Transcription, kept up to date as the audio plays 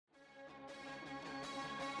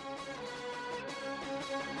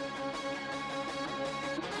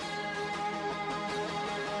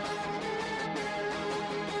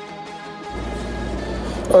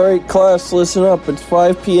Alright, class, listen up. It's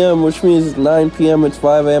 5 p.m., which means it's 9 p.m., it's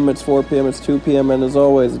 5 a.m., it's 4 p.m., it's 2 p.m., and as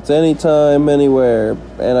always, it's anytime, anywhere.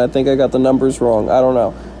 And I think I got the numbers wrong. I don't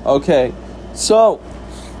know. Okay, so,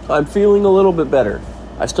 I'm feeling a little bit better.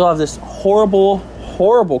 I still have this horrible,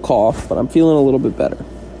 horrible cough, but I'm feeling a little bit better.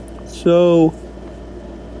 So,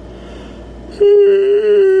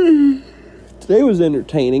 today was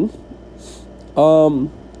entertaining.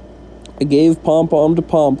 I gave pom-pom to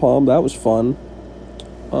pom-pom. That was fun.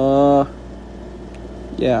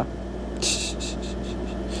 Yeah.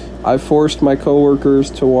 I forced my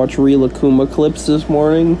coworkers to watch Rila Kuma clips this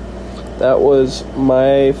morning. That was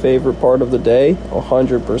my favorite part of the day,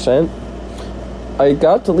 100%. I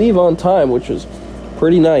got to leave on time, which was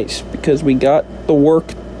pretty nice, because we got the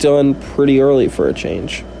work done pretty early for a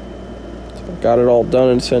change. So I got it all done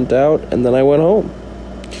and sent out, and then I went home.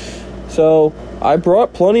 So, I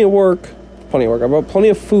brought plenty of work. I brought plenty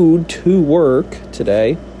of food to work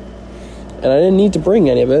today. And I didn't need to bring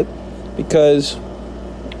any of it because,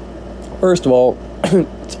 first of all,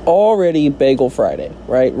 it's already Bagel Friday,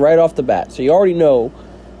 right? Right off the bat. So you already know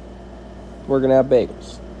we're going to have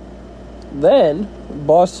bagels. Then,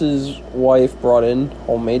 boss's wife brought in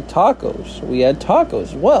homemade tacos. So we had tacos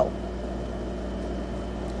as well.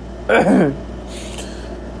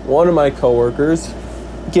 One of my coworkers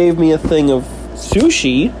gave me a thing of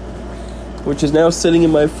sushi, which is now sitting in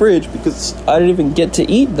my fridge because I didn't even get to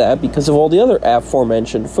eat that because of all the other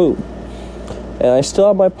aforementioned food. And I still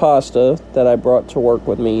have my pasta that I brought to work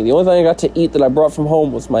with me. The only thing I got to eat that I brought from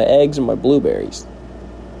home was my eggs and my blueberries.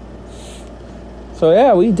 So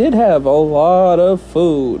yeah, we did have a lot of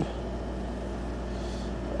food.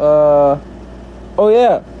 Oh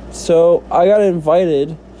yeah, so I got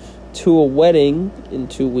invited to a wedding in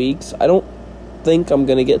 2 weeks. I don't think I'm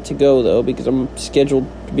gonna get to go though because I'm scheduled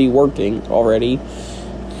to be working already.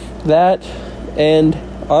 That, and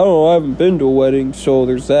I don't know, I haven't been to a wedding, so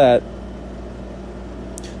there's that.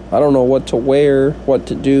 I don't know what to wear, what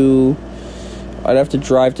to do. I'd have to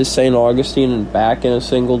drive to St. Augustine and back in a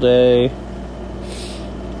single day.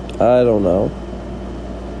 I don't know.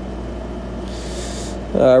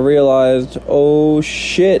 I realized, oh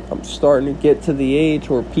shit, I'm starting to get to the age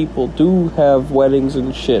where people do have weddings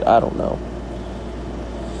and shit. I don't know.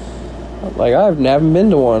 Like, I haven't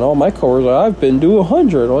been to one. All my coworkers are, I've been to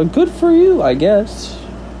 100. Like, good for you, I guess.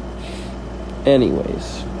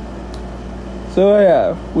 Anyways. So,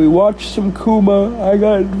 yeah, we watched some Kuma. I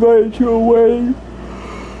got invited to a wedding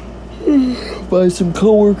by some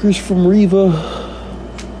coworkers from Riva.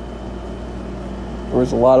 There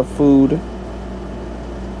was a lot of food.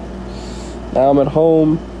 Now I'm at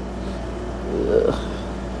home.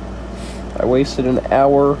 I wasted an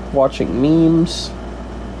hour watching memes.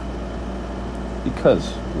 Because,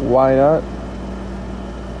 why not?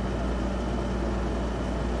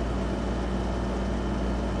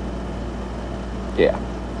 Yeah.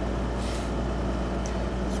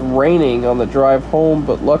 It's raining on the drive home,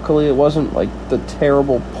 but luckily it wasn't like the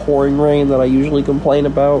terrible pouring rain that I usually complain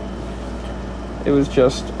about. It was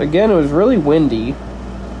just, again, it was really windy.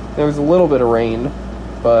 There was a little bit of rain,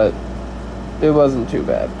 but it wasn't too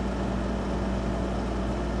bad.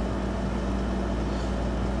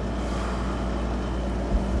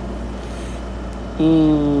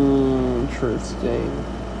 Interesting.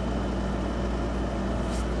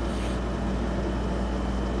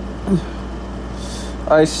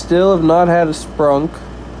 I still have not had a sprunk.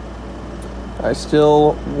 I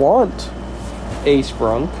still want a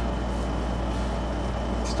sprunk.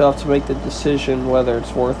 Still have to make the decision whether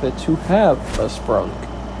it's worth it to have a sprunk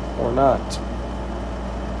or not.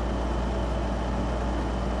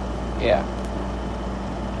 Yeah.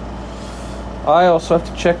 I also have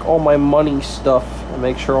to check all my money stuff and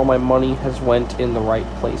make sure all my money has went in the right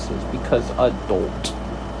places because adult.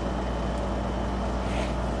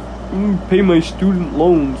 Pay my student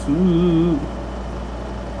loans.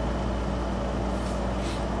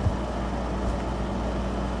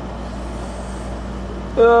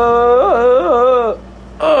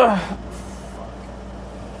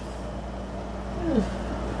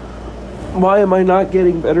 Why am I not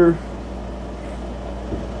getting better?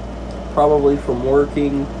 Probably from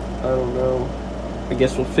working. I don't know. I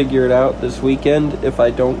guess we'll figure it out this weekend if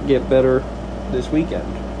I don't get better this weekend.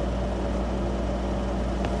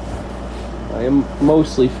 I am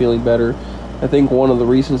mostly feeling better. I think one of the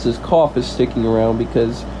reasons this cough is sticking around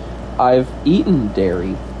because I've eaten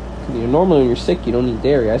dairy. You know, normally when you're sick, you don't eat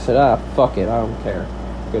dairy. I said, fuck it, I don't care.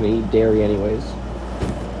 I'm gonna eat dairy anyways.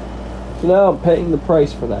 So now I'm paying the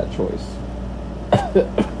price for that choice.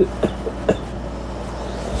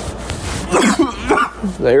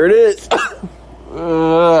 There it is.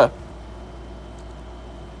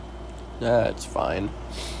 It's fine.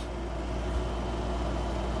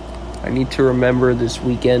 I need to remember this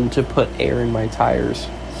weekend to put air in my tires.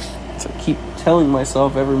 So I keep telling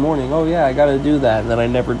myself every morning, oh yeah, I gotta do that, and then I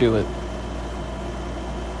never do it.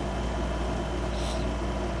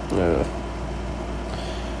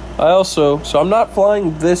 So I'm not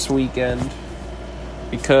flying this weekend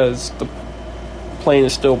because the plane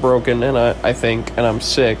is still broken, and I think, and I'm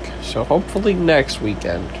sick. So hopefully next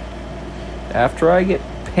weekend, after I get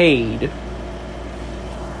paid,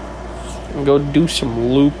 and go do some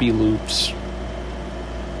loopy loops.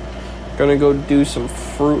 Gonna go do some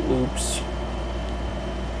Fruit Loops.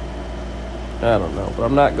 I don't know, but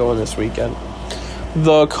I'm not going this weekend.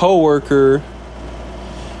 The coworker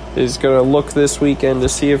is gonna look this weekend to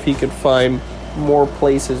see if he can find more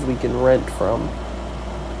places we can rent from,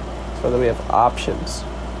 so that we have options.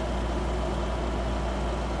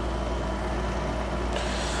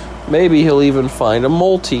 Maybe he'll even find a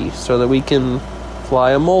multi so that we can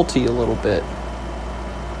fly a multi a little bit.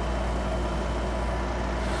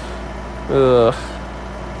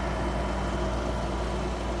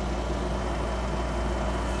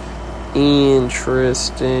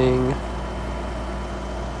 Interesting.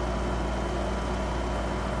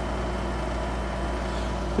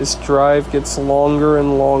 This drive gets longer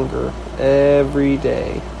and longer every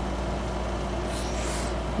day.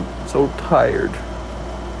 I'm so tired.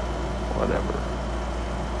 Whatever.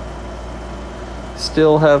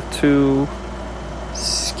 Still have to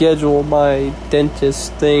schedule my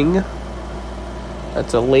dentist thing.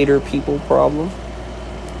 That's a later people problem.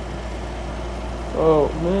 Oh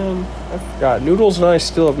man, I forgot. Noodles and I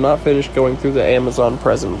still have not finished going through the Amazon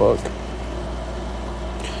present book.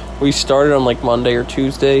 We started on like Monday or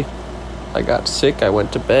Tuesday. I got sick, I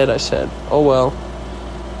went to bed, I said, oh well,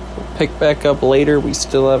 we'll pick back up later. We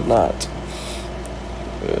still have not.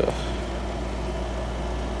 Ugh.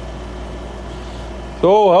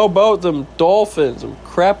 So how about them dolphins, them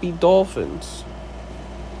crappy dolphins?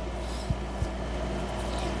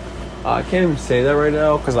 I can't even say that right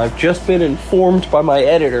now because I've just been informed by my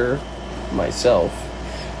editor, myself.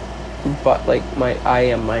 But I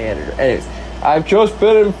am my editor. Anyways, I've just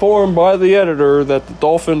been informed by the editor that the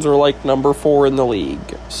Dolphins are like number 4 in the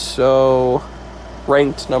league. So,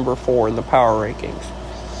 ranked number 4 in the power rankings.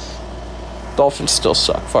 Dolphins still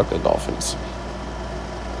suck. Fuck the Dolphins.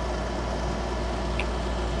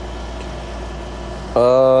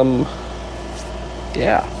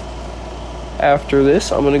 Yeah. After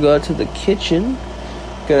this, I'm gonna go out to the kitchen.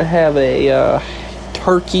 Gonna have a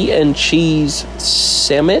turkey and cheese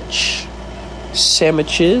sandwiches.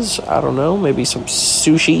 I don't know, maybe some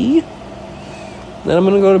sushi. Then I'm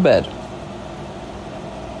gonna go to bed.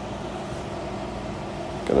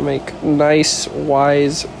 Gonna make nice,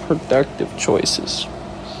 wise, productive choices.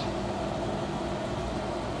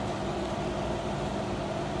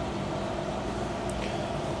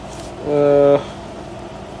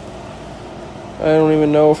 I don't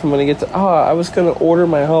even know if I'm gonna get to... I was gonna order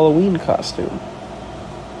my Halloween costume.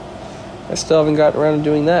 I still haven't gotten around to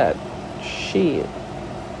doing that. Shit.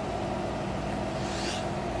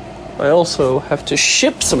 I also have to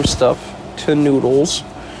ship some stuff to Noodles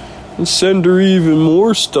and send her even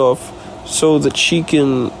more stuff so that she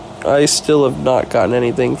can... I still have not gotten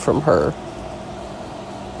anything from her.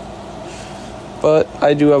 But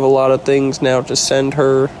I do have a lot of things now to send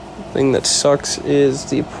her. The thing that sucks is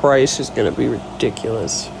the price is going to be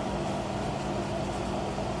ridiculous.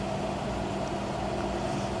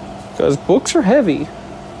 Because books are heavy.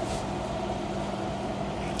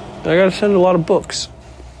 I gotta send a lot of books.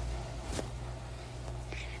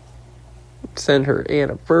 Send her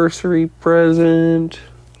anniversary present,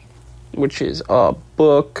 which is a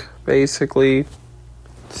book, basically.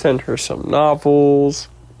 Send her some novels.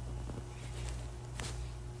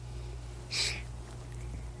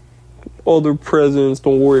 Other presents,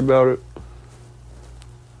 don't worry about it.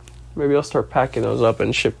 Maybe I'll start packing those up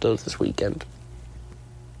and ship those this weekend.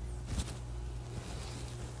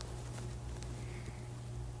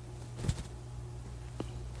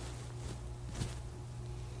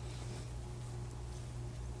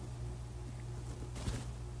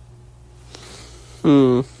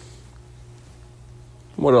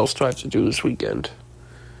 What else do I have to do this weekend?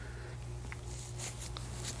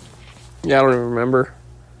 Yeah, I don't even remember.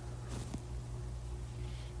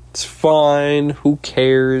 It's fine. Who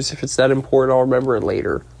cares? If it's that important, I'll remember it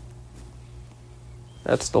later.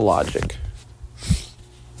 That's the logic.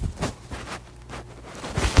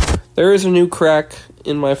 There is a new crack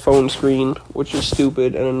in my phone screen, which is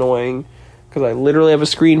stupid and annoying, because I literally have a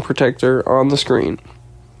screen protector on the screen.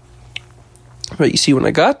 But you see, when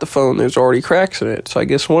I got the phone, there's already cracks in it. So I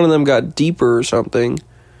guess one of them got deeper or something.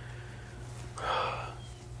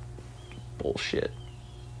 bullshit.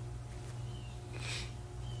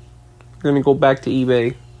 We're gonna go back to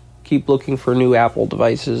eBay. Keep looking for new Apple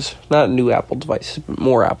devices. Not new Apple devices, but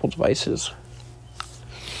more Apple devices.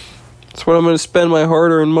 That's what I'm gonna spend my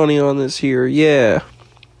hard-earned money on this year. Yeah.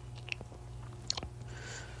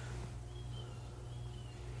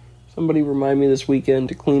 Somebody remind me this weekend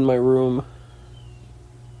to clean my room.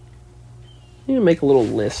 I need to make a little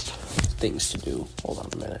list of things to do. Hold on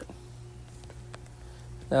a minute.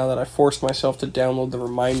 Now that I forced myself to download the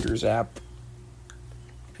Reminders app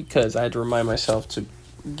because I had to remind myself to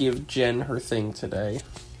give Jen her thing today.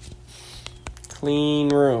 Clean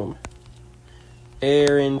room.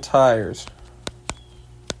 Air in tires.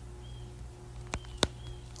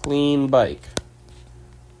 Clean bike.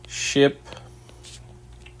 Ship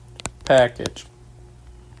package.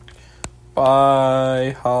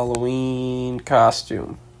 Buy Halloween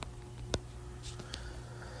costume.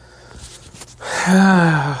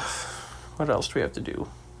 What else do we have to do?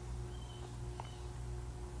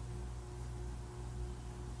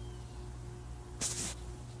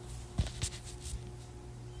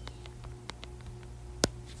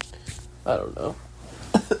 I don't know.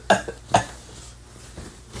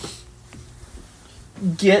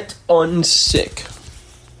 Get unsick.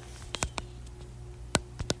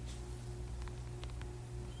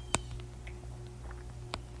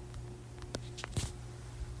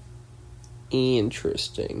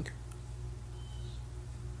 Interesting.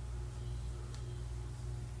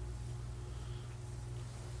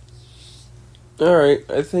 Alright,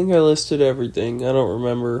 I think I listed everything. I don't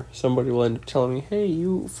remember. Somebody will end up telling me, hey,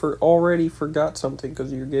 you already forgot something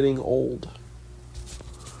because you're getting old.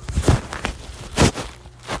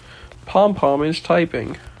 Pom-Pom is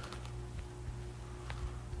typing.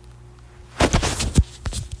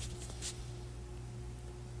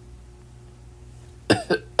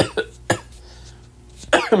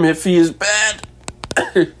 Miffy is bad.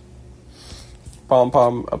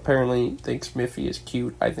 Pom-Pom apparently thinks Miffy is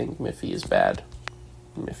cute. I think Miffy is bad.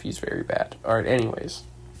 Miffy's very bad. Alright, anyways.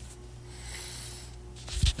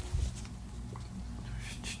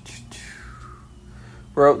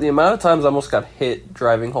 Bro, the amount of times I almost got hit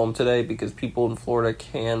driving home today because people in Florida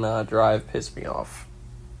cannot drive pissed me off.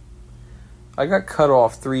 I got cut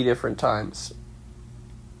off 3 different times.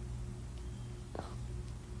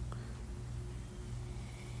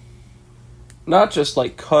 Not just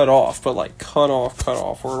like cut off, but like cut off,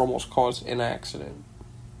 where it almost caused an accident.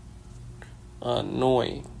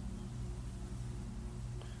 Annoying.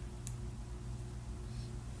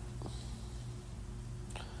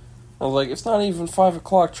 I was like, it's not even 5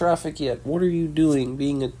 o'clock traffic yet. What are you doing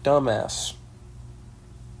being a dumbass?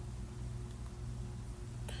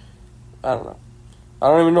 I don't know. I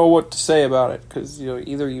don't even know what to say about it, because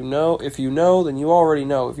either you know, if you know, then you already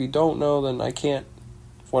know. If you don't know, then I can't,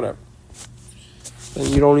 whatever.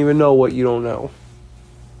 Then you don't even know what you don't know.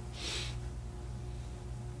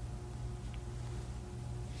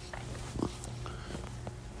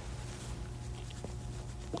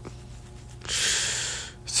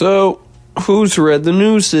 So, who's read the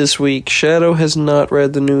news this week? Shadow has not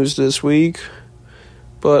read the news this week,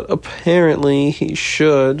 but apparently he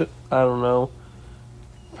should. I don't know.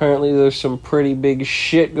 Apparently there's some pretty big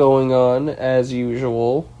shit going on, as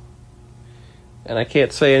usual. And I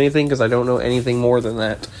can't say anything because I don't know anything more than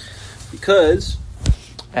that. Because,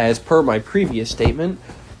 as per my previous statement,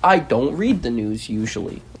 I don't read the news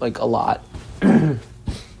usually. Like, a lot. I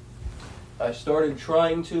started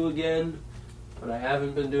trying to again, but I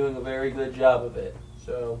haven't been doing a very good job of it.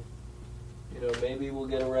 So, maybe we'll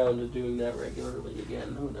get around to doing that regularly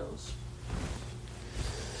again. Who knows?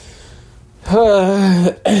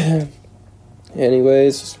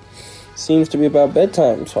 Anyways, seems to be about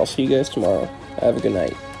bedtime, so I'll see you guys tomorrow. Have a good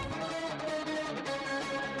night.